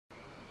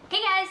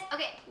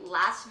Okay,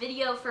 last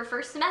video for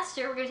first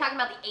semester, we're going to talk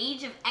about the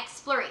age of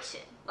exploration.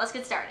 Let's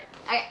get started.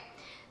 Okay,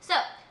 so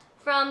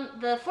from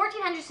the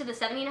 1400s to the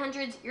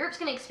 1700s, Europe's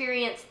going to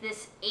experience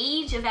this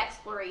age of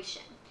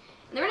exploration.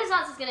 And the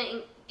Renaissance is going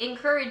to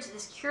encourage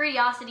this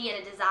curiosity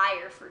and a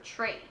desire for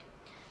trade.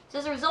 So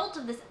as a result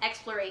of this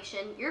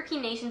exploration,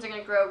 European nations are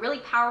going to grow really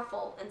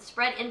powerful and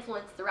spread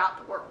influence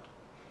throughout the world.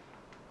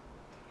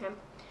 Okay.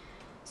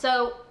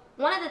 So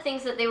one of the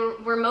things that they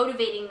were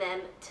motivating them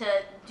to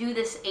do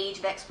this age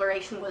of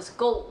exploration was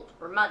gold,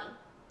 or money.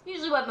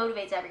 Usually what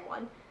motivates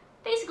everyone.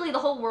 Basically the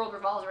whole world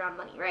revolves around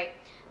money, right?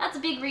 That's a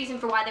big reason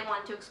for why they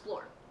wanted to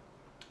explore.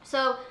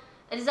 So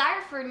a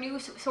desire for new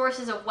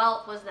sources of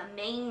wealth was the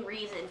main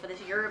reason for this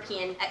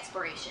European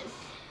exploration.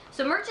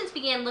 So merchants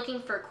began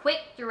looking for quick,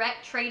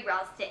 direct trade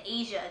routes to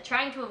Asia,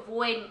 trying to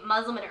avoid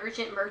Muslim and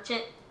Italian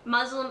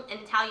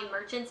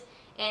merchants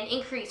and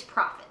increase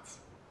profits.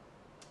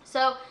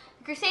 So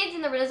the Crusades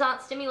and the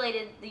Renaissance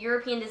stimulated the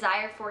European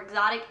desire for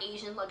exotic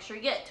Asian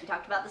luxury goods. We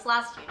talked about this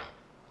last unit.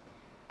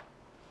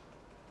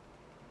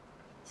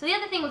 So the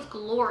other thing was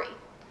glory.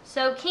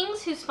 So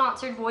kings who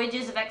sponsored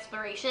voyages of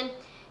exploration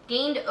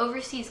gained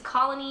overseas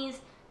colonies,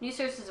 new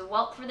sources of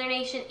wealth for their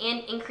nation,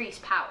 and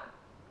increased power.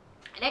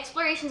 And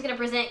exploration is going to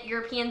present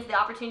Europeans the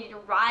opportunity to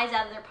rise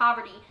out of their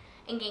poverty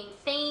and gain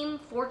fame,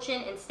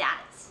 fortune, and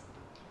status.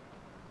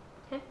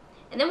 Okay?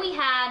 And then we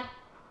had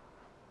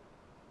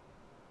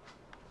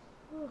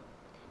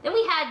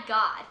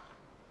God.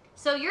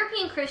 So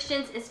European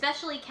Christians,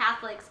 especially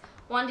Catholics,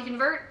 wanted to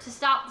convert to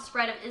stop the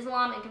spread of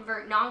Islam and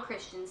convert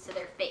non-Christians to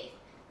their faith.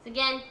 So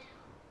again,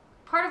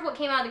 part of what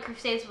came out of the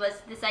Crusades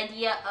was this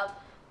idea of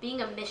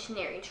being a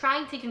missionary,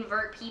 trying to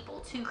convert people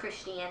to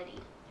Christianity.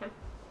 Okay?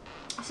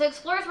 So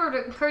explorers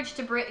were encouraged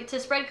to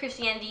spread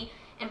Christianity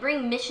and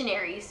bring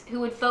missionaries who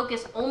would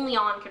focus only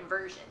on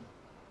conversion.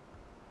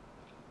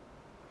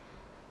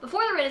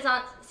 Before the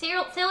Renaissance,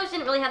 sailors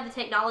didn't really have the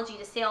technology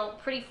to sail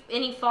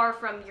any far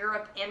from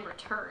Europe and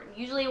return.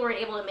 Usually they weren't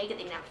able to make it.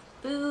 They didn't have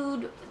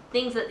food,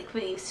 things that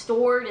could be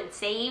stored and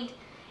saved,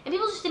 and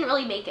people just didn't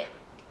really make it.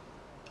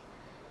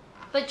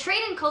 But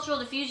trade and cultural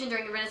diffusion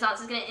during the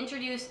Renaissance is going to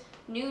introduce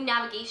new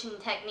navigation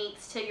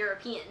techniques to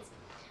Europeans.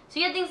 So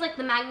you had things like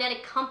the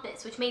magnetic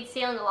compass, which made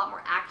sailing a lot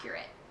more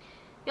accurate.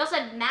 You also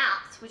had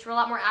maps, which were a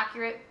lot more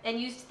accurate and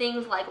used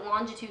things like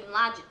longitude and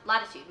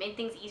latitude, made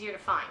things easier to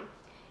find.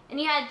 And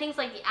you had things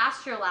like the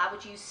astrolabe,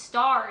 which used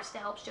stars to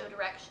help show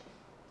direction.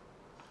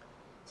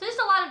 So just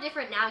a lot of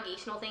different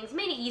navigational things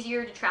made it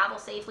easier to travel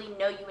safely and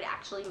know you would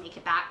actually make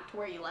it back to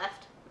where you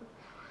left.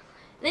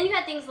 And then you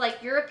had things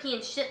like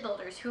European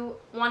shipbuilders who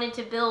wanted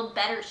to build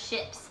better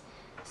ships.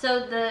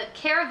 So the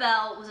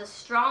caravel was a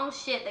strong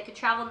ship that could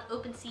travel in the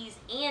open seas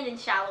and in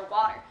shallow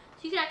water.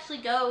 So you could actually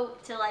go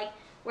to like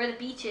where the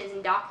beach is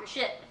and dock your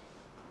ship.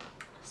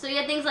 So you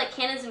had things like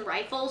cannons and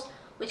rifles,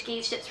 which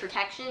gave ships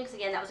protection, because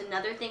again, that was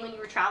another thing when you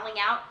were traveling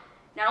out.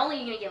 Not only are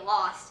you going to get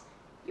lost,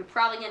 you're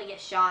probably going to get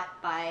shot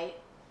by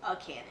a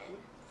cannon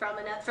from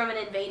an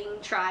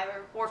invading tribe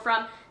or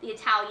from the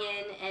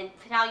Italian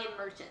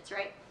merchants,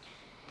 right?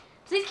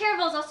 So these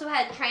caravels also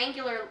had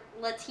triangular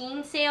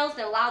lateen sails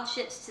that allowed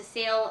ships to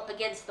sail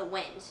against the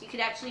wind. So you could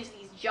actually use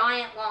these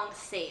giant long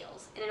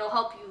sails, and it'll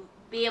help you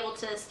be able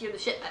to steer the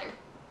ship better.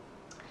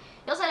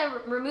 You also had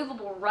a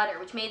removable rudder,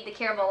 which made the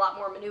caravel a lot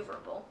more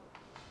maneuverable.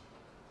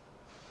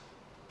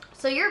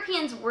 So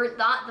Europeans were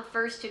not the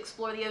first to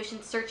explore the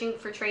ocean searching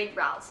for trade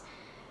routes.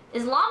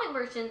 Islamic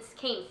merchants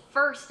came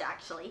first,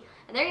 actually,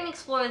 and they're going to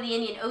explore the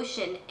Indian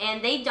Ocean,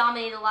 and they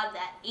dominated a lot of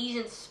that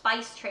Asian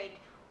spice trade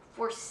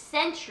for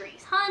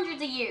centuries,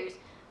 hundreds of years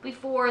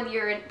before the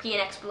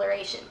European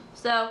exploration.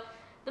 So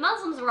the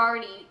Muslims were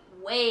already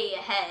way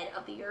ahead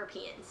of the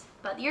Europeans,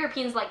 but the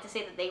Europeans like to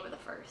say that they were the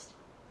first.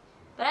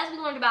 But as we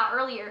learned about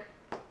earlier,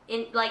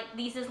 in like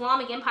these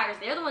Islamic empires,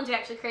 they're the ones who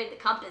actually created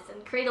the compass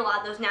and created a lot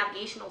of those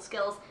navigational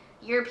skills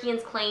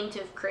Europeans claim to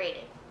have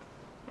created.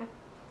 Okay.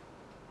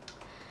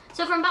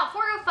 So from about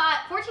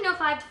 1405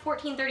 to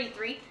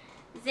 1433,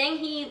 Zheng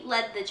He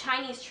led the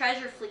Chinese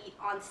treasure fleet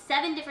on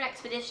 7 different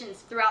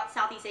expeditions throughout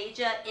Southeast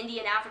Asia, India,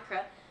 and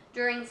Africa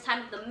during the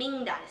time of the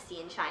Ming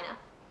Dynasty in China.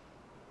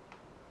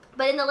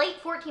 But in the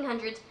late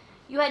 1400s,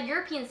 you had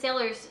European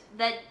sailors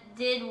that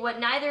did what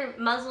neither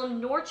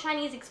Muslim nor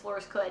Chinese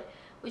explorers could,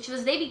 which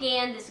was they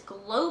began this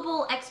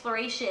global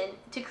exploration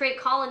to create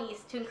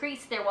colonies to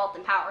increase their wealth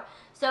and power.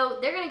 So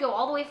they're going to go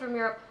all the way from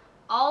Europe,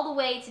 all the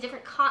way to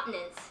different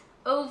continents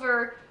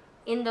over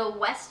in the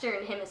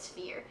Western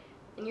Hemisphere.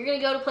 And you're going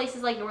to go to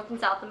places like North and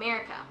South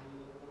America.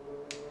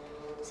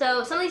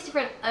 So some of these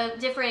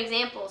different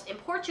examples. In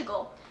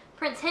Portugal,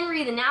 Prince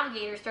Henry the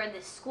Navigator started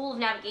this school of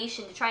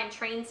navigation to try and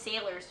train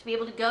sailors to be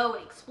able to go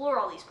and explore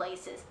all these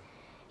places.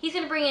 He's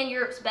going to bring in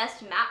Europe's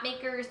best map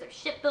makers, their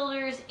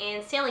shipbuilders,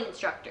 and sailing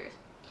instructors.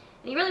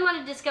 And he really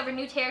wanted to discover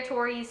new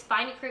territories,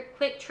 find a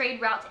quick trade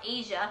route to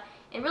Asia,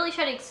 and really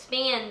try to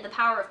expand the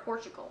power of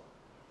Portugal.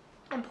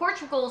 And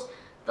Portugal's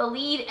the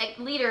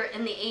leader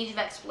in the age of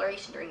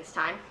exploration during this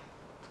time.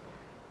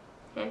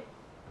 Okay.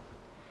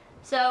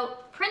 So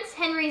Prince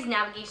Henry's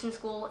navigation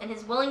school and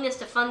his willingness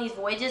to fund these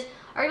voyages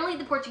are going to lead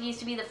the Portuguese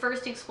to be the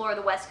first to explore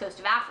the west coast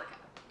of Africa.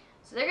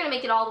 So they're going to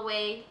make it all the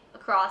way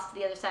across to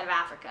the other side of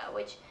Africa,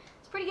 which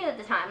is pretty good at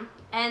the time.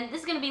 And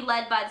this is going to be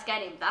led by this guy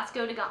named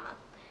Vasco da Gama.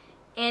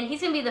 And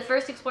he's going to be the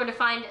first explorer to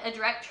find a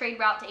direct trade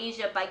route to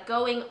Asia by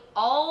going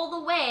all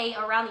the way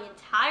around the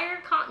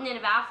entire continent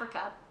of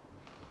Africa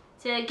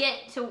to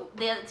get to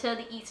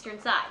the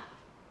eastern side.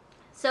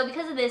 So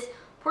because of this,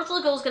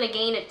 Portugal is going to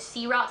gain a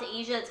sea route to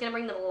Asia that's going to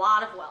bring them a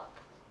lot of wealth.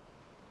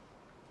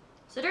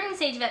 So during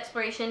this age of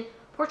exploration,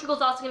 Portugal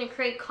is also going to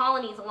create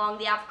colonies along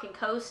the African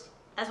coast,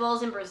 as well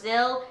as in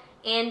Brazil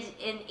and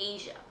in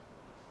Asia.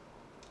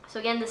 So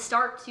again, the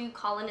start to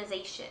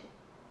colonization.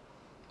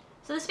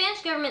 So the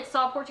Spanish government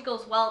saw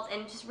Portugal's wealth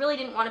and just really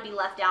didn't want to be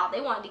left out. They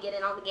wanted to get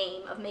in on the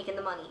game of making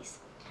the monies.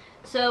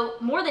 So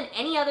more than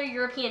any other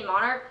European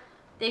monarch,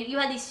 you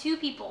had these two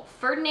people,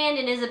 Ferdinand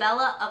and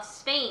Isabella of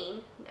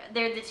Spain.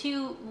 They're the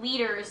two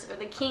leaders, or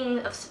the king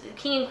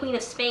and queen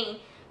of Spain,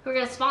 who are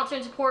going to sponsor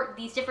and support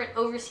these different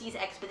overseas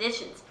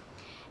expeditions.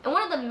 And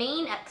one of the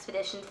main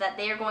expeditions that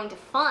they are going to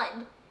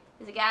fund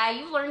is a guy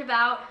you've learned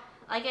about.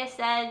 Like I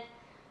said,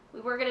 we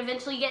were going to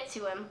eventually get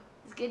to him.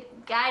 This good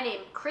guy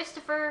named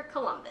Christopher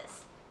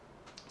Columbus.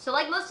 So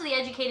like most of the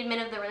educated men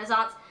of the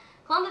Renaissance,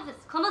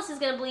 Columbus is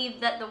going to believe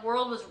that the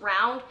world was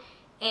round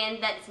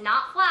and that it's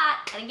not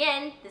flat. And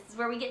again, this is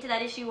where we get to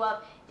that issue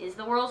of, is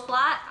the world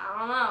flat? I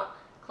don't know.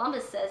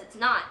 Columbus says it's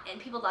not,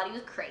 and people thought he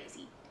was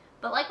crazy.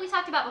 But like we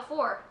talked about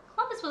before,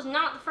 Columbus was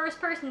not the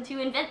first person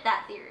to invent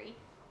that theory.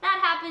 That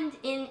happened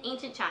in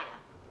ancient China.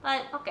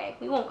 But okay,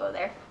 we won't go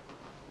there.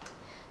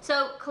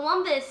 So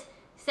Columbus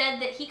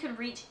said that he could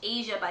reach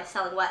Asia by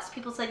sailing west.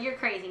 People said, you're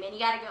crazy, man. You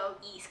gotta go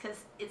east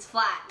because it's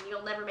flat and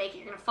you'll never make it.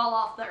 You're gonna fall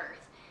off the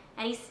earth.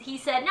 And he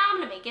said, no,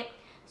 I'm gonna make it.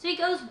 So he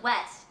goes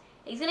west.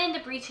 He's gonna end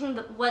up reaching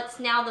what's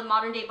now the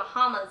modern day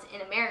Bahamas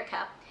in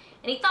America.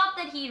 And he thought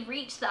that he'd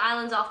reach the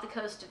islands off the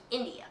coast of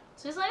India.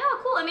 So he's like,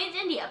 oh cool, I made it to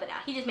India. But now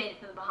he just made it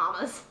to the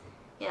Bahamas.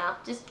 You know,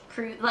 just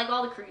cruise, like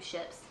all the cruise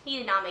ships. He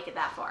did not make it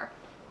that far.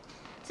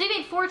 So he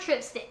made 4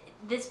 trips to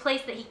this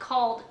place that he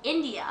called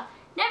India,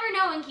 never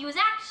knowing he was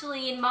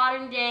actually in the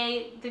modern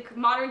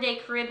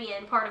day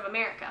Caribbean part of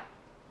America.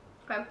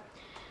 Okay.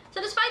 So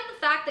despite the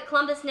fact that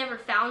Columbus never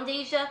found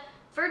Asia,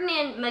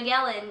 Ferdinand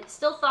Magellan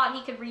still thought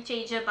he could reach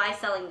Asia by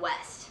sailing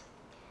west.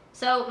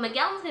 So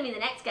Magellan's going to be the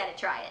next guy to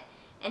try it.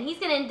 And he's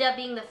going to end up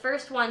being the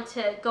first one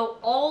to go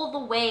all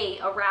the way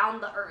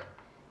around the earth.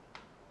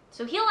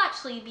 So he'll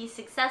actually be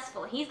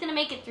successful. He's going to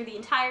make it through the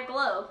entire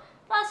globe,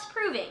 thus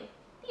proving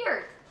the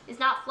earth is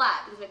not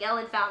flat, because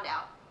Magellan found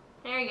out.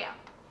 There you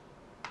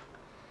go.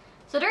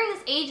 So during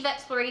this age of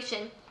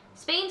exploration,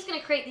 Spain's going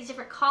to create these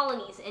different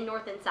colonies in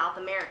North and South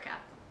America.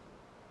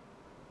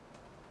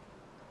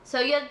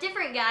 So you have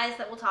different guys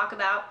that we'll talk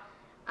about.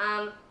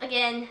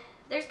 Again,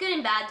 there's good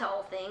and bad to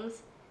all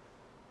things.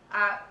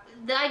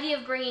 The idea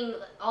of bringing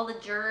all the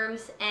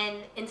germs and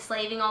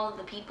enslaving all of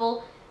the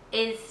people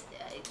is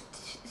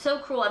so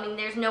cruel. I mean,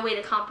 there's no way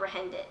to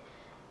comprehend it.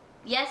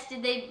 Yes,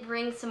 did they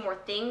bring some more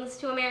things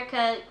to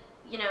America?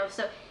 You know,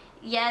 so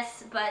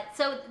yes, but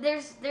so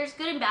there's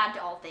good and bad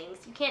to all things.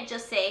 You can't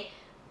just say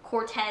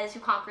Cortez, who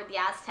conquered the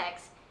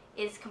Aztecs,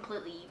 is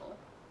completely evil.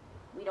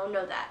 We don't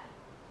know that.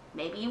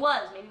 Maybe he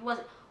was, maybe he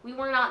wasn't. We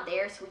were not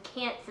there, so we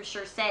can't for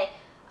sure say.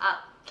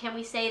 Can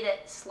we say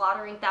that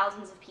slaughtering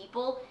thousands of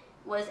people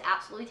was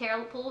absolutely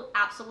terrible?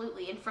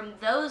 Absolutely. And from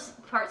those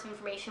parts of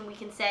information, we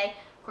can say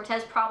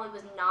Cortez probably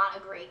was not a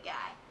great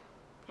guy.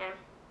 Okay?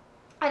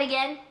 And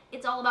again,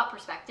 it's all about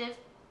perspective.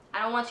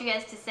 I don't want you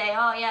guys to say,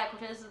 oh yeah,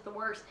 Cortez is the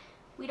worst.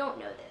 We don't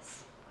know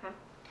this. Okay?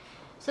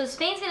 So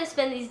Spain's going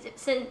to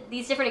send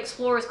these different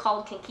explorers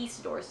called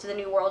conquistadors to the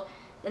New World.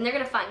 Then they're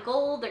going to find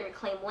gold, they're going to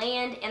claim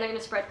land, and they're going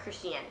to spread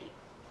Christianity.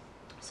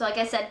 So like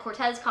I said,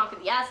 Cortez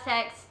conquered the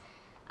Aztecs.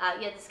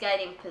 You had this guy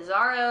named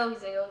Pizarro, who's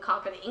going to go and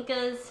conquer the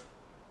Incas.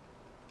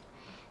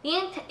 The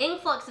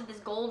influx of this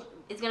gold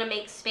is going to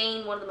make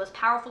Spain one of the most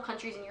powerful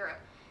countries in Europe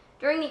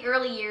during the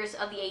early years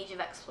of the Age of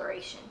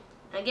Exploration.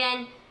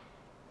 Again,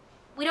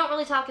 we don't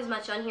really talk as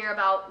much on here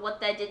about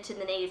what that did to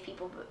the native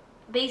people, but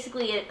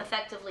basically it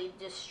effectively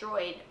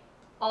destroyed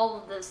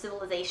all of the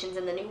civilizations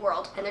in the New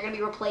World, and they're going to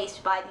be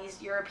replaced by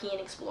these European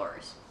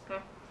explorers.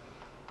 Okay?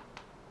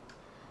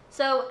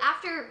 So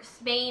after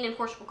Spain and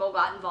Portugal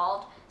got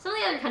involved, some of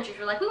the other countries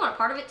were like, we want a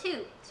part of it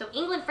too. So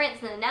England, France,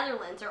 and the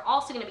Netherlands are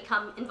also going to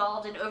become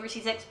involved in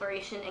overseas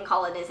exploration and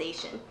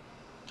colonization.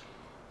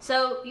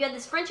 So you had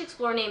this French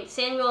explorer named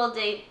Samuel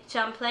de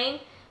Champlain,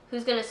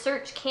 who's going to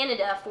search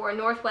Canada for a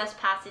northwest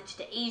passage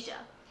to Asia.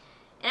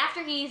 And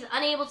after he's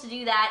unable to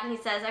do that, and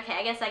he says, okay,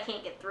 I guess I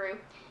can't get through,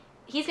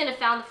 he's going to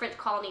found the French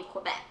colony of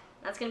Quebec.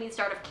 That's going to be the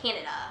start of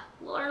Canada.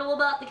 We'll learn a little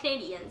about the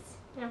Canadians.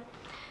 Yeah.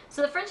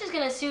 So the French is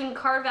going to soon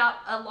carve out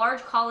a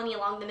large colony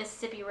along the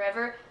Mississippi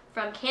River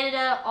from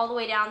Canada all the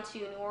way down to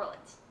New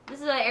Orleans. This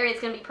is an area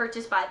that's going to be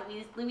purchased by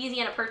the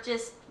Louisiana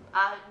Purchase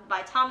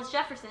by Thomas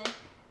Jefferson.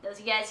 Those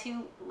of you guys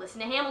who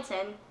listen to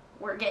Hamilton,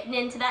 we're getting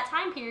into that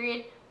time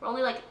period. We're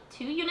only like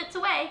 2 units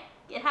away.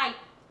 Get hype.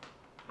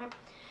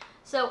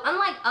 So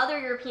unlike other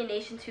European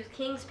nations whose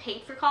kings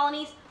paid for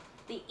colonies,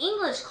 the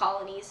English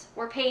colonies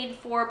were paid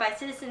for by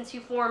citizens who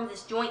formed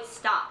this joint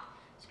stock.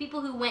 So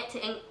people who went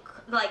to,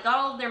 got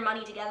all of their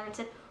money together and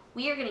said,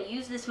 we are going to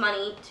use this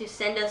money to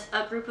send us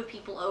a group of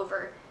people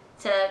over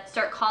to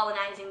start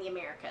colonizing the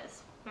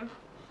Americas. Okay?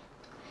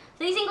 So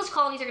these English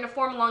colonies are going to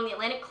form along the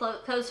Atlantic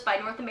coast by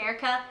North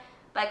America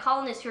by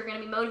colonists who are going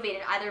to be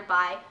motivated either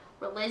by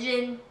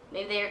religion,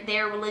 maybe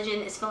their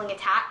religion is feeling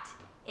attacked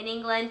in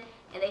England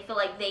and they feel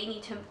like they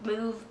need to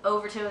move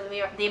over to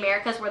the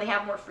Americas where they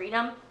have more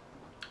freedom,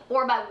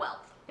 or by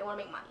wealth. They want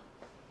to make money.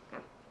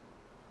 Okay.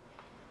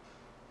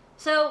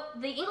 So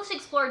the English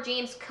explorer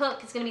James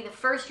Cook is going to be the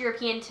first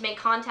European to make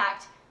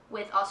contact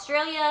with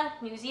Australia,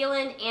 New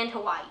Zealand, and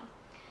Hawaii.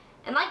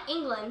 And like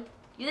England,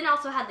 you then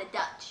also had the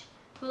Dutch,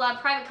 who allowed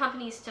private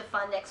companies to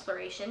fund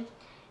exploration.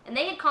 And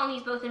they had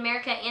colonies both in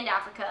America and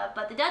Africa,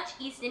 but the Dutch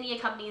East India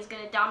Company is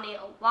going to dominate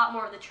a lot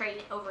more of the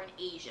trade over in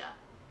Asia.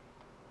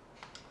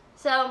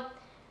 So,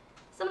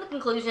 some of the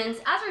conclusions.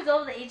 As a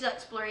result of the age of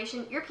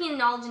exploration, European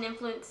knowledge and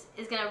influence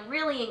is going to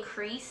really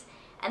increase,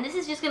 and this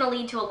is just going to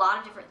lead to a lot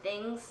of different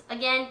things.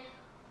 Again,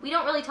 we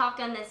don't really talk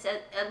on this,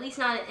 at least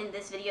not in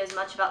this video, as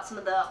much about some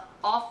of the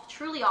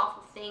truly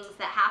awful things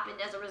that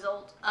happened as a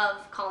result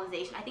of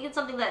colonization. I think it's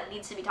something that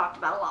needs to be talked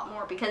about a lot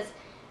more because,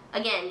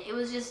 again, it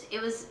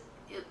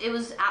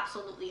was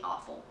absolutely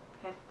awful.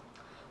 Okay.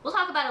 We'll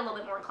talk about it a little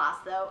bit more in class,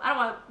 though. I don't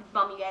want to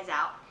bum you guys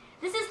out.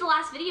 This is the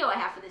last video I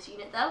have for this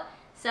unit, though.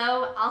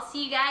 So I'll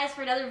see you guys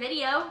for another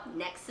video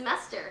next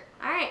semester.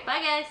 All right,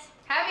 bye, guys.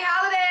 Happy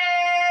holidays!